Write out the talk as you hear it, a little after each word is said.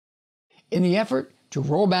In the effort to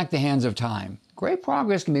roll back the hands of time, great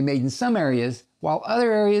progress can be made in some areas, while other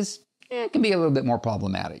areas can be a little bit more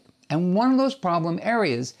problematic. And one of those problem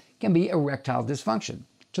areas can be erectile dysfunction,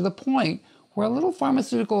 to the point where a little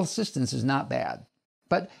pharmaceutical assistance is not bad.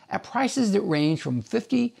 But at prices that range from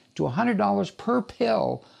 $50 to $100 per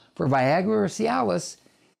pill for Viagra or Cialis,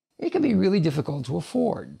 it can be really difficult to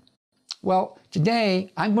afford. Well,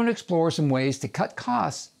 today I'm going to explore some ways to cut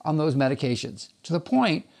costs on those medications to the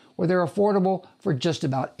point where they're affordable for just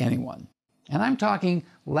about anyone. And I'm talking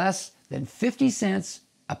less than 50 cents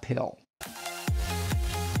a pill.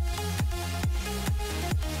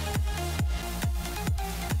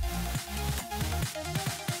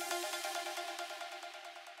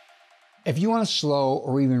 If you want to slow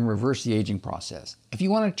or even reverse the aging process, if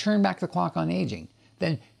you want to turn back the clock on aging,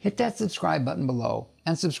 then hit that subscribe button below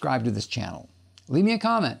and subscribe to this channel. Leave me a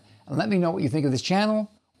comment and let me know what you think of this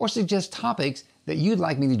channel or suggest topics that you'd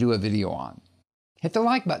like me to do a video on. Hit the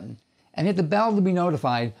like button and hit the bell to be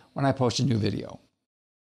notified when I post a new video.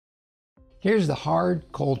 Here's the hard,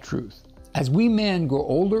 cold truth. As we men grow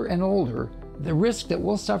older and older, the risk that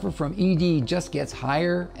we'll suffer from ED just gets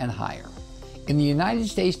higher and higher. In the United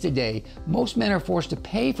States today, most men are forced to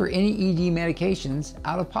pay for any ED medications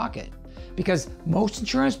out of pocket because most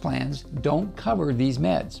insurance plans don't cover these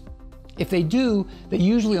meds. If they do, they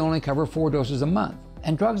usually only cover 4 doses a month,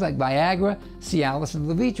 and drugs like Viagra, Cialis, and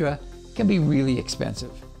Levitra can be really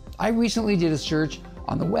expensive. I recently did a search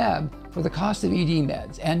on the web for the cost of ED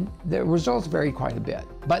meds, and the results vary quite a bit.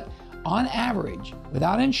 But on average,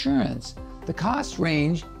 without insurance, the costs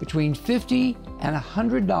range between $50 and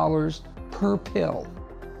 $100 per pill.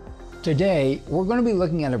 Today, we're going to be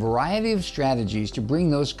looking at a variety of strategies to bring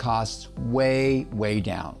those costs way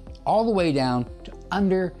down, all the way down to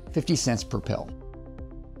under 50 cents per pill.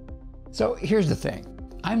 So here's the thing.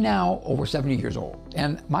 I'm now over 70 years old,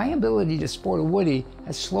 and my ability to sport a woody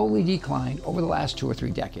has slowly declined over the last 2 or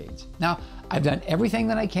 3 decades. Now, I've done everything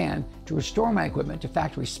that I can to restore my equipment to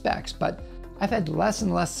factory specs, but I've had less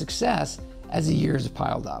and less success as the years have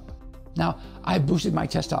piled up. Now, I've boosted my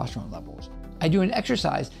testosterone levels. I do an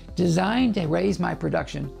exercise designed to raise my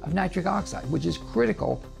production of nitric oxide, which is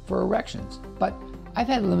critical for erections, but I've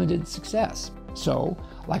had limited success. So,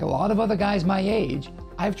 like a lot of other guys my age,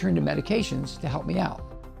 I've turned to medications to help me out.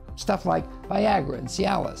 Stuff like Viagra and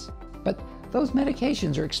Cialis. But those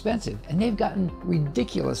medications are expensive, and they've gotten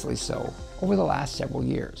ridiculously so over the last several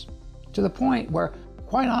years, to the point where,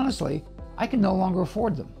 quite honestly, I can no longer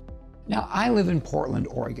afford them. Now, I live in Portland,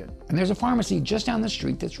 Oregon, and there's a pharmacy just down the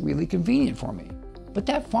street that's really convenient for me. But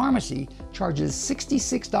that pharmacy charges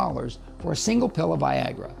 $66 for a single pill of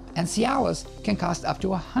Viagra, and Cialis can cost up to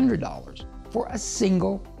 $100 for a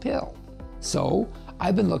single pill. So,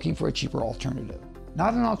 I've been looking for a cheaper alternative.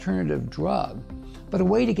 Not an alternative drug, but a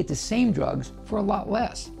way to get the same drugs for a lot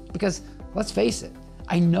less. Because, let's face it,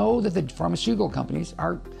 I know that the pharmaceutical companies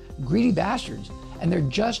are greedy bastards, and they're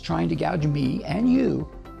just trying to gouge me and you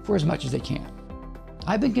for as much as they can.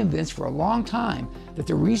 I've been convinced for a long time that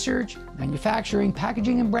the research, manufacturing,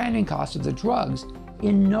 packaging, and branding costs of the drugs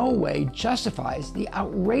in no way justifies the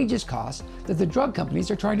outrageous costs that the drug companies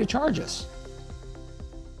are trying to charge us.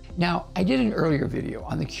 Now, I did an earlier video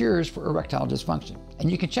on the cures for erectile dysfunction,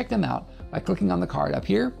 and you can check them out by clicking on the card up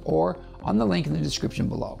here or on the link in the description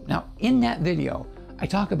below. Now, in that video, I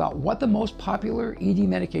talk about what the most popular ED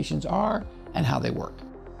medications are and how they work.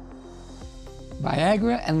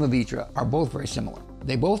 Viagra and Levitra are both very similar.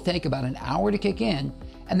 They both take about an hour to kick in,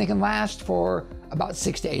 and they can last for about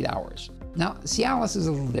 6 to 8 hours. Now, Cialis is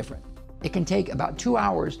a little different. It can take about 2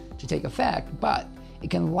 hours to take effect, but it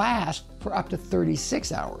can last for up to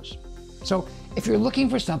 36 hours. So if you're looking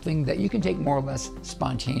for something that you can take more or less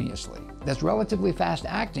spontaneously, that's relatively fast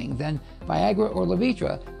acting, then Viagra or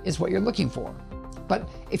Levitra is what you're looking for. But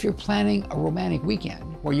if you're planning a romantic weekend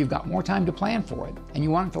where you've got more time to plan for it and you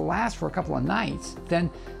want it to last for a couple of nights, then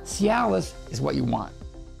Cialis is what you want.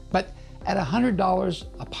 But at $100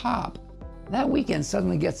 a pop, that weekend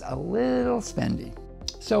suddenly gets a little spendy.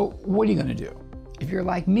 So what are you going to do? If you're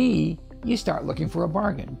like me, you start looking for a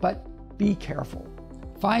bargain, but be careful.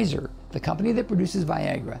 Pfizer, the company that produces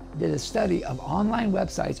Viagra, did a study of online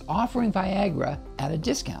websites offering Viagra at a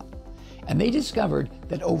discount. And they discovered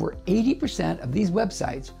that over 80% of these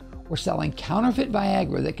websites were selling counterfeit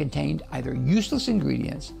Viagra that contained either useless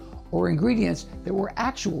ingredients or ingredients that were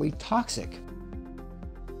actually toxic.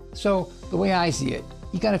 So the way I see it,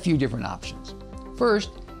 you got a few different options.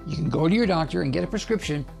 First, you can go to your doctor and get a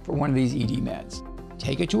prescription for one of these ED meds.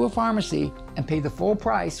 Take it to a pharmacy and pay the full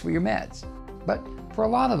price for your meds. But for a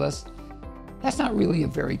lot of us, that's not really a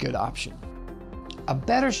very good option. A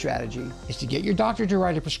better strategy is to get your doctor to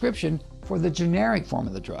write a prescription for the generic form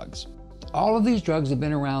of the drugs. All of these drugs have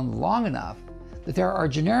been around long enough that there are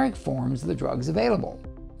generic forms of the drugs available.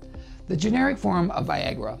 The generic form of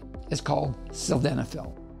Viagra is called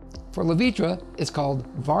sildenafil. For Levitra, it's called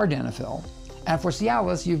vardenafil. And for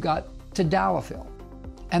Cialis, you've got tadalafil.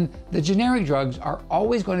 And the generic drugs are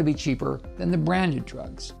always going to be cheaper than the branded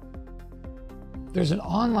drugs. There's an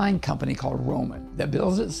online company called Roman that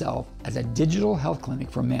bills itself as a digital health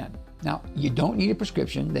clinic for men. Now, you don't need a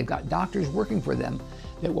prescription. They've got doctors working for them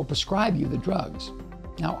that will prescribe you the drugs.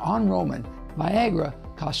 Now, on Roman, Viagra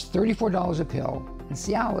costs $34 a pill and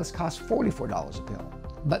Cialis costs $44 a pill.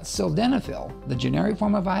 But sildenafil, the generic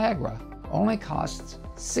form of Viagra, only costs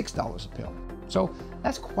 $6 a pill. So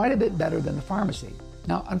that's quite a bit better than the pharmacy.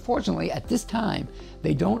 Now, unfortunately, at this time,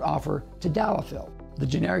 they don't offer tadalafil, the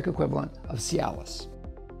generic equivalent of Cialis.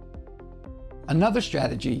 Another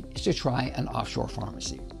strategy is to try an offshore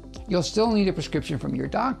pharmacy. You'll still need a prescription from your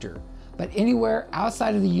doctor, but anywhere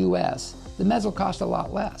outside of the US, the meds will cost a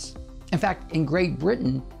lot less. In fact, in Great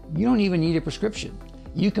Britain, you don't even need a prescription.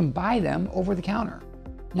 You can buy them over the counter.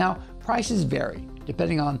 Now, prices vary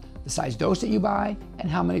depending on the size dose that you buy and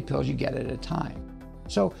how many pills you get at a time.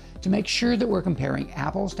 So to make sure that we're comparing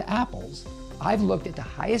apples to apples, I've looked at the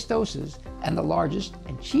highest doses and the largest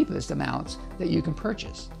and cheapest amounts that you can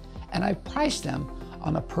purchase, and I've priced them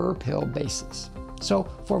on a per pill basis. So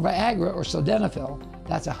for Viagra or sildenafil,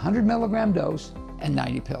 that's a 100 milligram dose and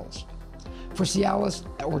 90 pills. For Cialis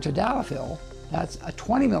or tadalafil, that's a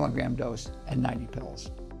 20 milligram dose and 90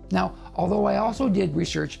 pills. Now, although I also did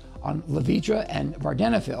research on Levitra and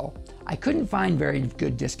vardenafil, I couldn't find very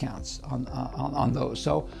good discounts on those,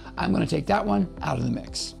 so I'm going to take that one out of the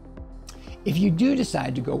mix. If you do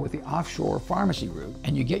decide to go with the offshore pharmacy route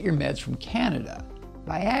and you get your meds from Canada,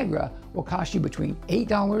 Viagra will cost you between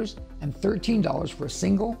 $8 and $13 for a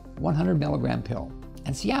single 100 milligram pill,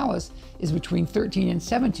 and Cialis is between $13 and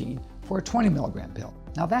 $17 for a 20 milligram pill.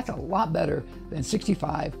 Now that's a lot better than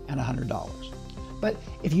 $65 and $100. But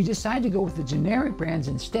if you decide to go with the generic brands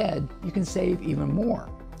instead, you can save even more.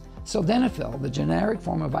 Sildenafil, the generic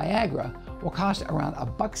form of Viagra, will cost around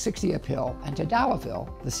 $1.60 a pill, and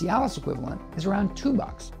tadalafil, the Cialis equivalent, is around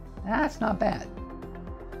 $2. That's not bad.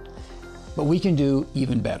 But we can do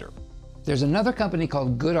even better. There's another company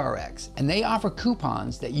called GoodRX, and they offer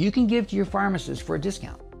coupons that you can give to your pharmacist for a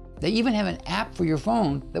discount. They even have an app for your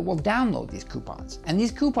phone that will download these coupons, and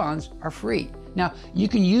these coupons are free. Now, you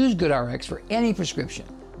can use GoodRX for any prescription,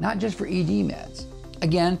 not just for ED meds.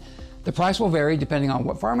 Again, the price will vary depending on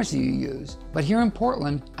what pharmacy you use, but here in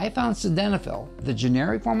Portland, I found sildenafil, the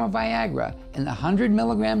generic form of Viagra, in the 100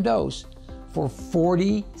 milligram dose for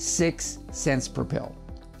 46 cents per pill.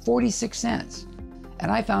 46 cents.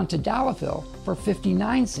 And I found tadalafil for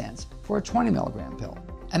 59 cents for a 20 milligram pill.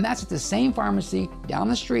 And that's at the same pharmacy down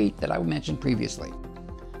the street that I mentioned previously.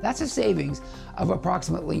 That's a savings of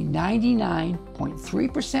approximately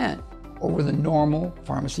 99.3% over the normal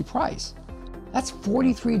pharmacy price. That's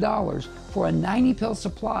 $43 for a 90 pill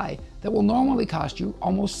supply that will normally cost you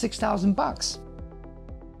almost 6,000 bucks.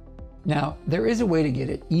 Now, there is a way to get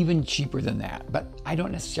it even cheaper than that, but I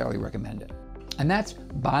don't necessarily recommend it. And that's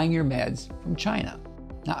buying your meds from China.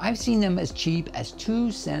 Now, I've seen them as cheap as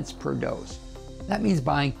 2 cents per dose. That means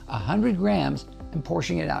buying 100 grams and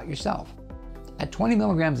portioning it out yourself. At 20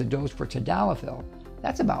 milligrams a dose for tadalafil,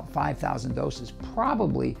 that's about 5,000 doses,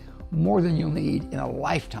 probably more than you'll need in a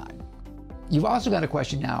lifetime. You've also got a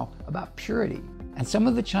question now about purity, and some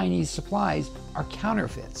of the Chinese supplies are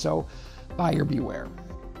counterfeit, so buyer beware.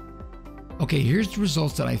 Okay, here's the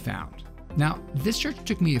results that I found. Now, this search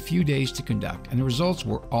took me a few days to conduct, and the results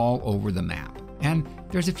were all over the map. And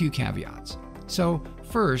there's a few caveats. So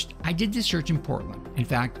first, I did this search in Portland, in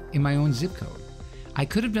fact, in my own zip code. I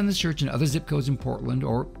could have done the search in other zip codes in Portland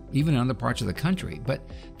or even in other parts of the country, but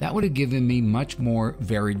that would have given me much more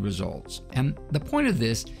varied results. And the point of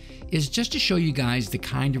this is just to show you guys the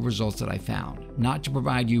kind of results that I found, not to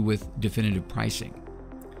provide you with definitive pricing.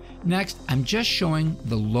 Next, I'm just showing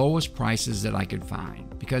the lowest prices that I could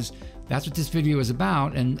find, because that's what this video is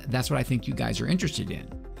about, and that's what I think you guys are interested in.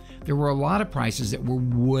 There were a lot of prices that were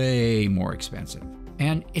way more expensive.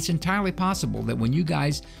 And it's entirely possible that when you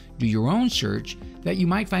guys do your own search, that you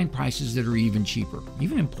might find prices that are even cheaper,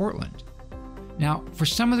 even in Portland. Now, for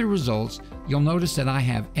some of the results, you'll notice that I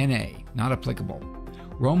have NA, not applicable.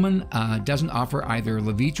 Roman doesn't offer either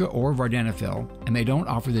Levitra or vardenafil, and they don't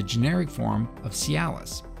offer the generic form of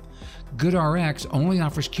Cialis. GoodRX only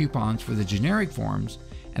offers coupons for the generic forms,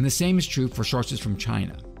 and the same is true for sources from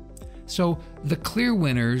China. So the clear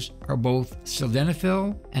winners are both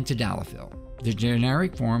sildenafil and tadalafil. the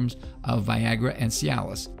generic forms of Viagra and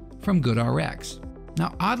Cialis, from GoodRX.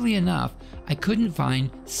 Now, oddly enough, I couldn't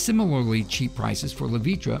find similarly cheap prices for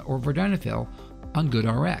Levitra or Vardenafil on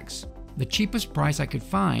GoodRX. The cheapest price I could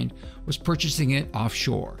find was purchasing it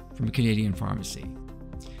offshore from a Canadian pharmacy.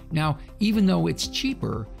 Now, even though it's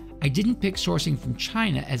cheaper, I didn't pick sourcing from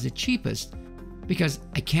China as the cheapest because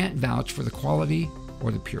I can't vouch for the quality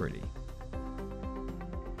or the purity.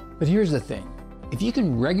 But here's the thing. If you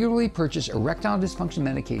can regularly purchase erectile dysfunction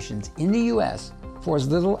medications in the US for as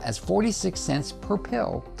little as 46 cents per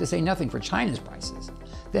pill, to say nothing for China's prices,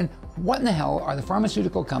 then what in the hell are the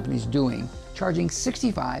pharmaceutical companies doing charging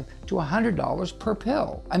 $65 to $100 per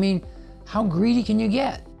pill? I mean, how greedy can you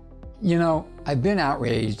get? You know, I've been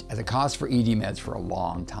outraged at the cost for ED meds for a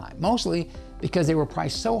long time, mostly because they were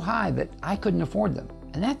priced so high that I couldn't afford them,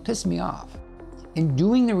 and that pissed me off. In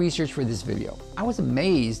doing the research for this video, I was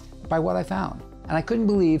amazed by what I found, and I couldn't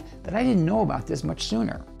believe that I didn't know about this much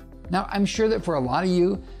sooner. Now, I'm sure that for a lot of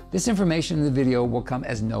you, this information in the video will come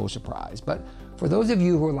as no surprise, but for those of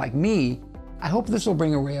you who are like me, I hope this will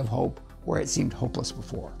bring a ray of hope where it seemed hopeless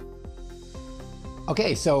before.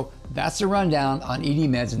 Okay, so that's the rundown on ED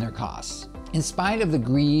meds and their costs. In spite of the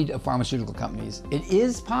greed of pharmaceutical companies, it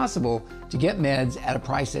is possible to get meds at a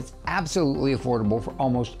price that's absolutely affordable for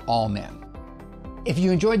almost all men. If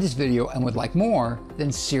you enjoyed this video and would like more,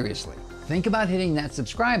 then seriously, think about hitting that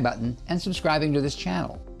subscribe button and subscribing to this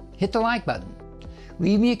channel. Hit the like button.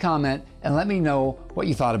 Leave me a comment and let me know what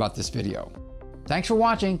you thought about this video. Thanks for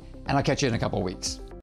watching, and I'll catch you in a couple weeks.